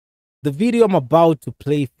The video I'm about to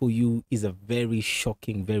play for you is a very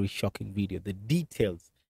shocking video. The details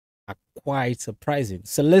are quite surprising.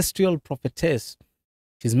 Celestial prophetess,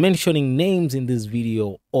 she's mentioning names in this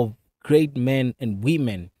video of great men and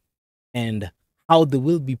women and how they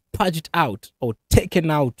will be purged out or taken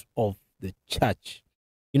out of the church.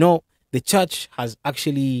 You know, the church has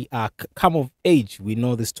actually come of age. We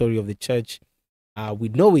know the story of the church. We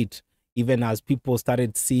know it even as people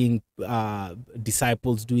started seeing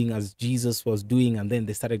disciples doing as Jesus was doing, and then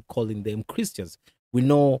they started calling them Christians. We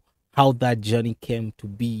know how that journey came to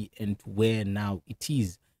be and to where now it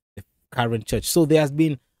is, the current church. So there has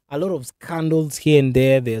been a lot of scandals here and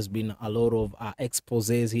there. There's been a lot of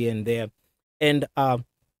exposés here and there. And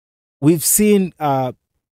we've seen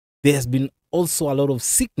there's been also a lot of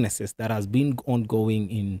sicknesses that has been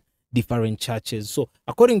ongoing in different churches. So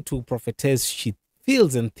according to prophetess, she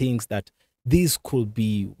feels and thinks that this could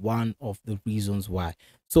be one of the reasons why.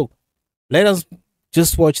 So let us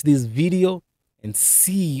just watch this video and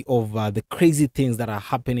see of the crazy things that are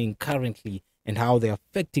happening currently and how they're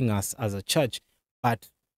affecting us as a church, but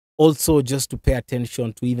also just to pay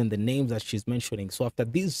attention to even the names that she's mentioning. So after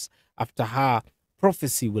this, after her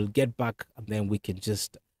prophecy, we'll get back and then we can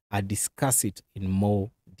just discuss it in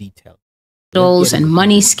more detail. And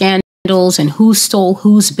money scandals and who stole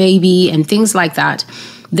whose baby and things like that,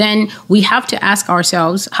 then we have to ask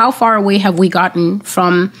ourselves, how far away have we gotten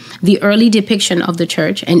from the early depiction of the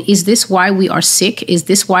church? And is this why we are sick? Is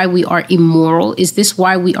this why we are immoral? Is this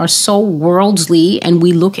why we are so worldly and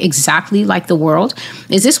we look exactly like the world?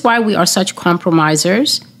 Is this why we are such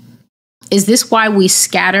compromisers? Is this why we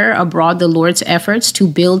scatter abroad the Lord's efforts to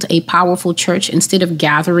build a powerful church instead of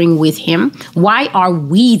gathering with him? Why are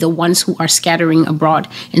we the ones who are scattering abroad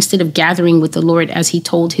instead of gathering with the Lord, as he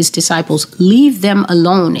told his disciples? Leave them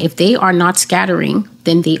alone. If they are not scattering,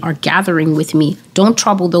 then they are gathering with me. Don't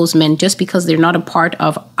trouble those men just because they're not a part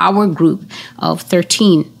of our group of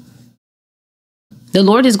 13. The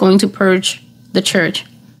Lord is going to purge the church.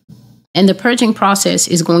 And the purging process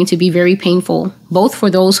is going to be very painful, both for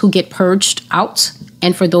those who get purged out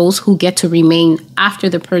and for those who get to remain after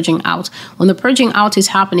the purging out. When the purging out is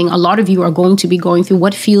happening, a lot of you are going to be going through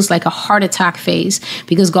what feels like a heart attack phase,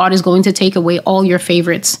 because God is going to take away all your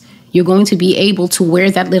favorites. You're going to be able to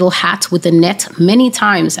wear that little hat with the net many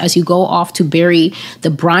times as you go off to bury the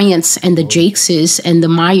Bryants and the Jakeses and the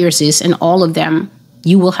Myerses and all of them.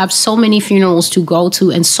 You will have so many funerals to go to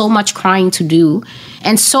and so much crying to do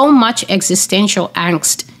and so much existential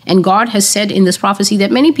angst. And God has said in this prophecy that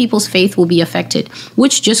many people's faith will be affected,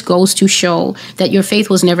 which just goes to show that your faith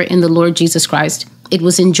was never in the Lord Jesus Christ. It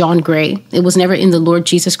was in John Gray. It was never in the Lord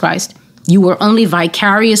Jesus Christ. You were only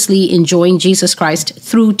vicariously enjoying Jesus Christ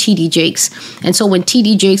through T.D. Jakes. And so when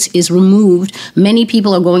T.D. Jakes is removed, many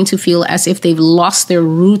people are going to feel as if they've lost their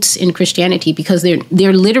roots in Christianity, because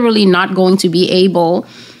they're literally not going to be able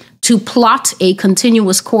to plot a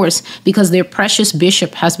continuous course because their precious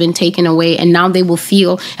bishop has been taken away. And now they will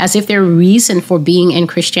feel as if their reason for being in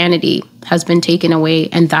Christianity has been taken away.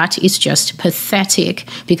 And that is just pathetic,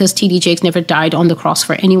 because T.D. Jakes never died on the cross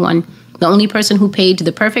for anyone. The only person who paid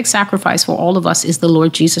the perfect sacrifice for all of us is the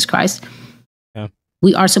Lord Jesus Christ. Yeah.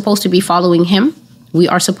 We are supposed to be following him. We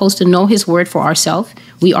are supposed to know his word for ourselves.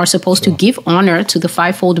 We are supposed to give honor to the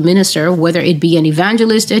fivefold minister, whether it be an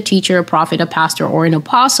evangelist, a teacher, a prophet, a pastor, or an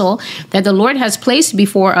apostle that the Lord has placed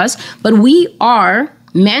before us. But we are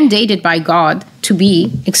mandated by God to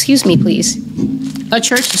be, excuse me, please, a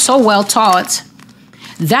church so well taught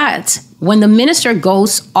that when the minister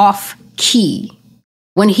goes off key,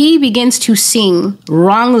 when he begins to sing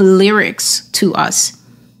wrong lyrics to us,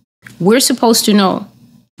 we're supposed to know.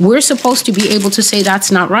 We're supposed to be able to say,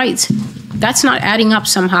 that's not right. That's not adding up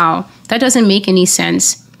somehow. That doesn't make any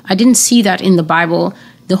sense. I didn't see that in the Bible.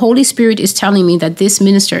 The Holy Spirit is telling me that this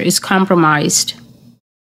minister is compromised.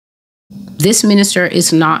 This minister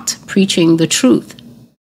is not preaching the truth.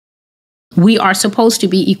 We are supposed to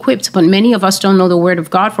be equipped, but many of us don't know the word of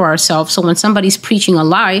God for ourselves. So when somebody's preaching a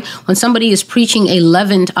lie, when somebody is preaching a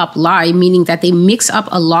leavened up lie, meaning that they mix up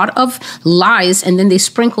a lot of lies and then they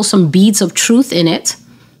sprinkle some beads of truth in it,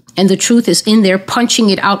 and the truth is in there, punching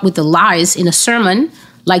it out with the lies in a sermon,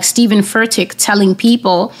 like Stephen Furtick telling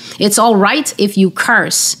people, it's all right if you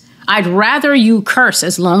curse. I'd rather you curse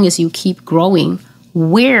as long as you keep growing.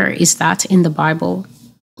 Where is that in the Bible?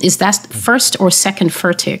 Is that first or second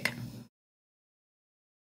Furtick?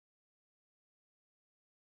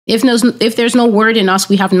 If there's no word in us,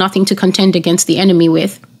 we have nothing to contend against the enemy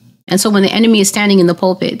with. And so when the enemy is standing in the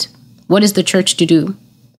pulpit, what is the church to do?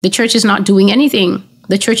 The church is not doing anything.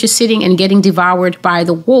 The church is sitting and getting devoured by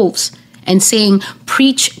the wolves and saying,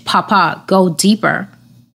 preach, Papa, go deeper.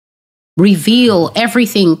 reveal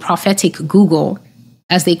everything prophetic Google,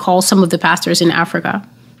 as they call some of the pastors in Africa.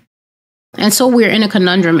 And so we're in a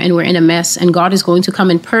conundrum and we're in a mess, and God is going to come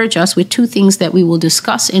and purge us with two things that we will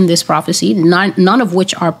discuss in this prophecy, none of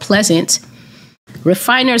which are pleasant.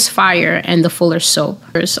 Refiner's fire and the fuller's soap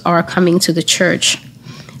are coming to the church.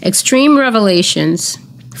 Extreme revelations,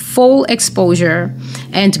 full exposure,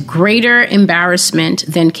 and greater embarrassment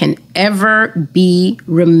than can ever be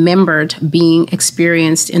remembered being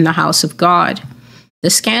experienced in the house of God. The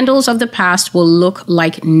scandals of the past will look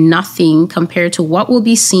like nothing compared to what will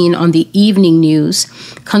be seen on the evening news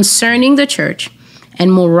concerning the church,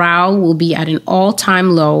 and morale will be at an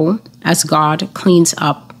all-time low as God cleans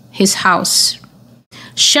up his house.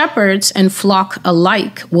 Shepherds and flock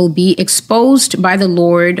alike will be exposed by the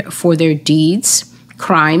Lord for their deeds,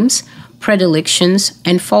 crimes, predilections,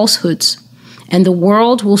 and falsehoods. And the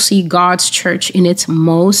world will see God's church in its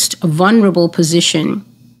most vulnerable position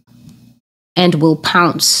and will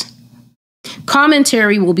pounce.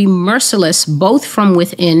 Commentary will be merciless both from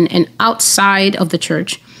within and outside of the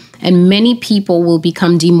church, and many people will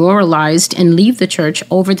become demoralized and leave the church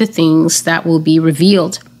over the things that will be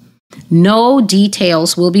revealed. No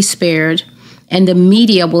details will be spared, and the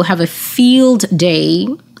media will have a field day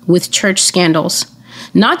with church scandals.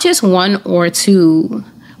 Not just one or two,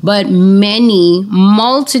 but many,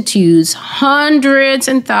 multitudes, hundreds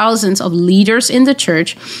and thousands of leaders in the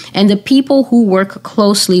church and the people who work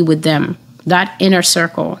closely with them, that inner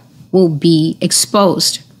circle, will be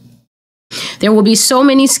exposed. There will be so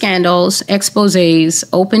many scandals, exposés,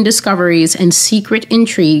 open discoveries, and secret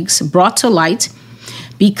intrigues brought to light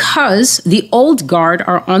because the old guard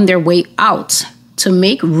are on their way out to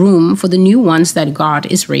make room for the new ones that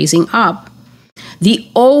God is raising up. The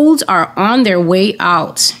old are on their way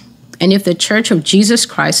out. And if the Church of Jesus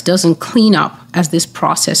Christ doesn't clean up as this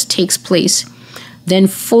process takes place, then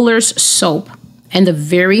fuller's soap and the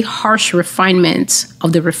very harsh refinements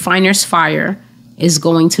of the refiner's fire is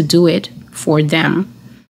going to do it for them.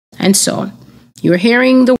 And so you're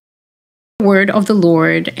hearing the word of the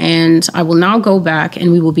Lord, and I will now go back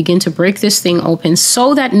and we will begin to break this thing open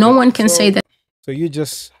so that no one can say that. So you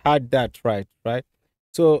just had that right?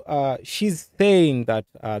 So she's saying that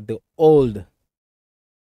the old,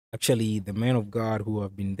 actually the men of God who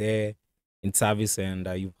have been there in service, and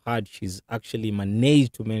you've heard she's actually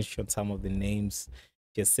managed to mention some of the names.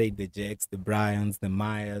 She has said the Jacks, the Bryans, the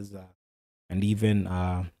Myers, and even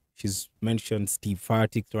she's mentioned Steve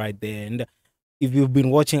Furtick right there. And if you've been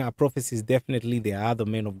watching her prophecies, definitely there are other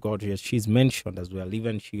men of God here she's mentioned as well.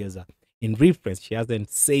 Even she has in reference, she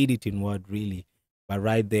hasn't said it in word really. But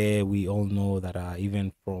right there, we all know that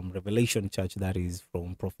even from Revelation Church, that is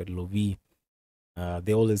from Prophet Lovy,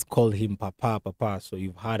 they always call him Papa. So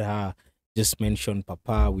you've heard her just mention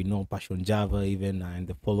Papa. We know Passion Java even, and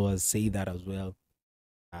the followers say that as well.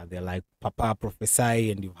 They're like, Papa prophesy,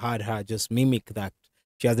 and you've heard her just mimic that.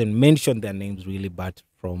 She hasn't mentioned their names really, but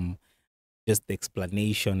from just the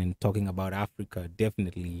explanation and talking about Africa,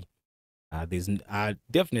 definitely,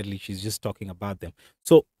 definitely she's just talking about them.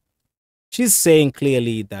 So she's saying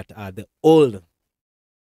clearly that the old,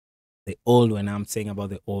 when I'm saying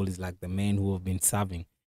about the old, is like the men who have been serving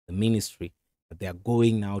the ministry, that they are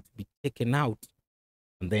going now to be taken out.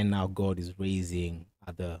 And then now God is raising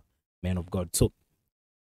other men of God. So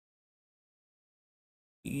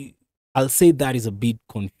I'll say that is a bit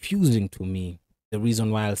confusing to me. The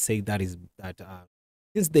reason why I'll say that is that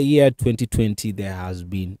since the year 2020, there has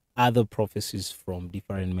been other prophecies from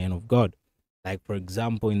different men of God. Like, for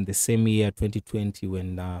example, in the same year 2020,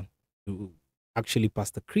 when actually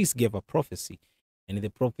Pastor Chris gave a prophecy. And in the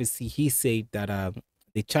prophecy, he said that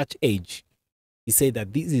the church age, he said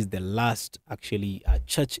that this is the last, actually,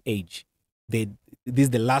 church age. This is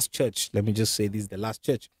the last church. Let me just say this is the last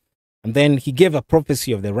church. And then he gave a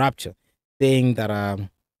prophecy of the rapture, saying that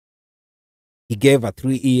he gave a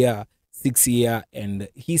 3-year, 6-year, and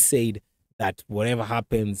he said that whatever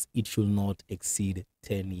happens, it should not exceed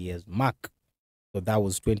 10 years mark. So that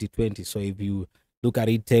was 2020. So if you look at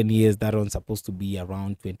it, 10 years, that one's supposed to be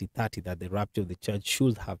around 2030, that the rapture of the church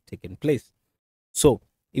should have taken place. So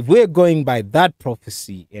if we're going by that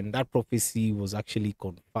prophecy, and that prophecy was actually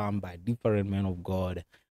confirmed by different men of God,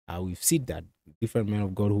 we've seen that different men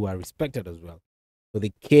of God who are respected as well. So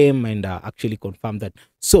they came and actually confirmed that.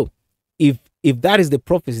 So if that is the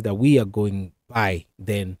prophecy that we are going by,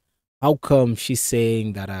 then how come she's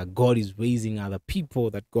saying that God is raising other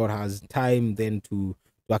people, that God has time then to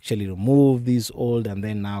actually remove these old and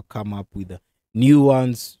then now come up with the new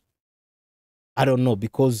ones? I don't know,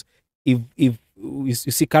 because if you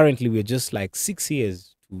see, currently we're just like 6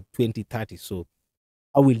 years to 2030. So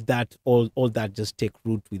how will that all that just take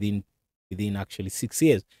root within within actually 6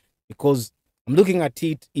 years. Because I'm looking at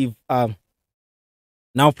it, if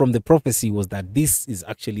now from the prophecy was that this is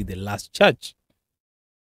actually the last church.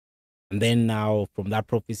 And then now from that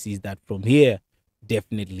prophecy is that from here,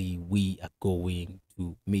 definitely we are going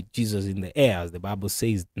to meet Jesus in the air, as the Bible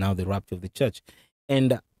says, now the rapture of the church.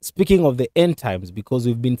 And speaking of the end times, because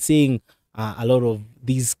we've been seeing a lot of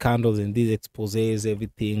these candles and these exposés,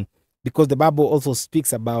 everything, because the Bible also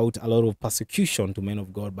speaks about a lot of persecution to men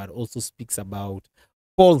of God, but also speaks about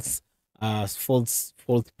false false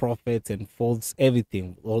prophets and false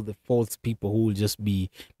everything, all the false people who will just be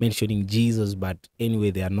mentioning Jesus, but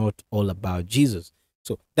anyway they are not all about Jesus.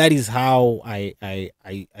 So that is how I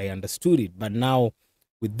understood it. But now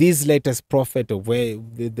with this latest prophet of where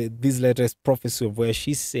this latest prophecy of where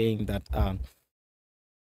she's saying that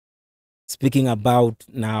speaking about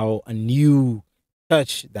now a new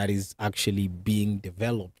church that is actually being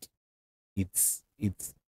developed, it's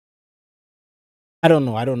I don't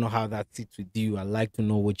know. I don't know how that sits with you. I'd like to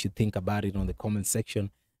know what you think about it on the comment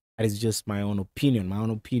section. That is just my own opinion. My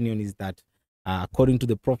own opinion is that according to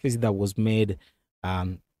the prophecy that was made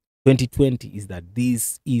 2020, is that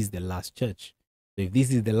this is the last church. So if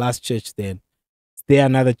this is the last church, then is there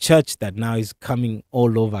another church that now is coming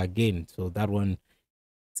all over again? So that one,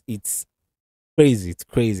 it's crazy. It's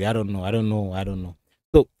crazy. I don't know. I don't know. I don't know.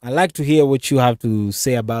 So I'd like to hear what you have to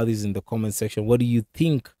say about this in the comment section. What do you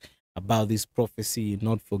think about this prophecy?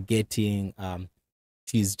 Not forgetting,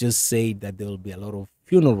 she's just said that there will be a lot of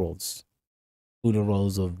funerals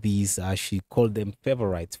of these, she called them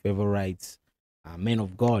favorites, men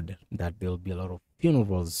of God, that there will be a lot of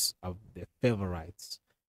funerals of the favorites.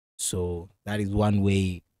 So that is one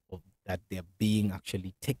way of that they're being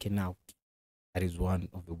actually taken out. That is one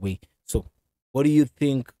of the way. So what do you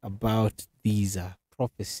think about these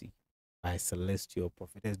prophecy by Celestial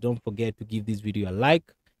Prophetess? Don't forget to give this video a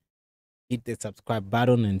like, hit the subscribe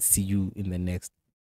button, and see you in the next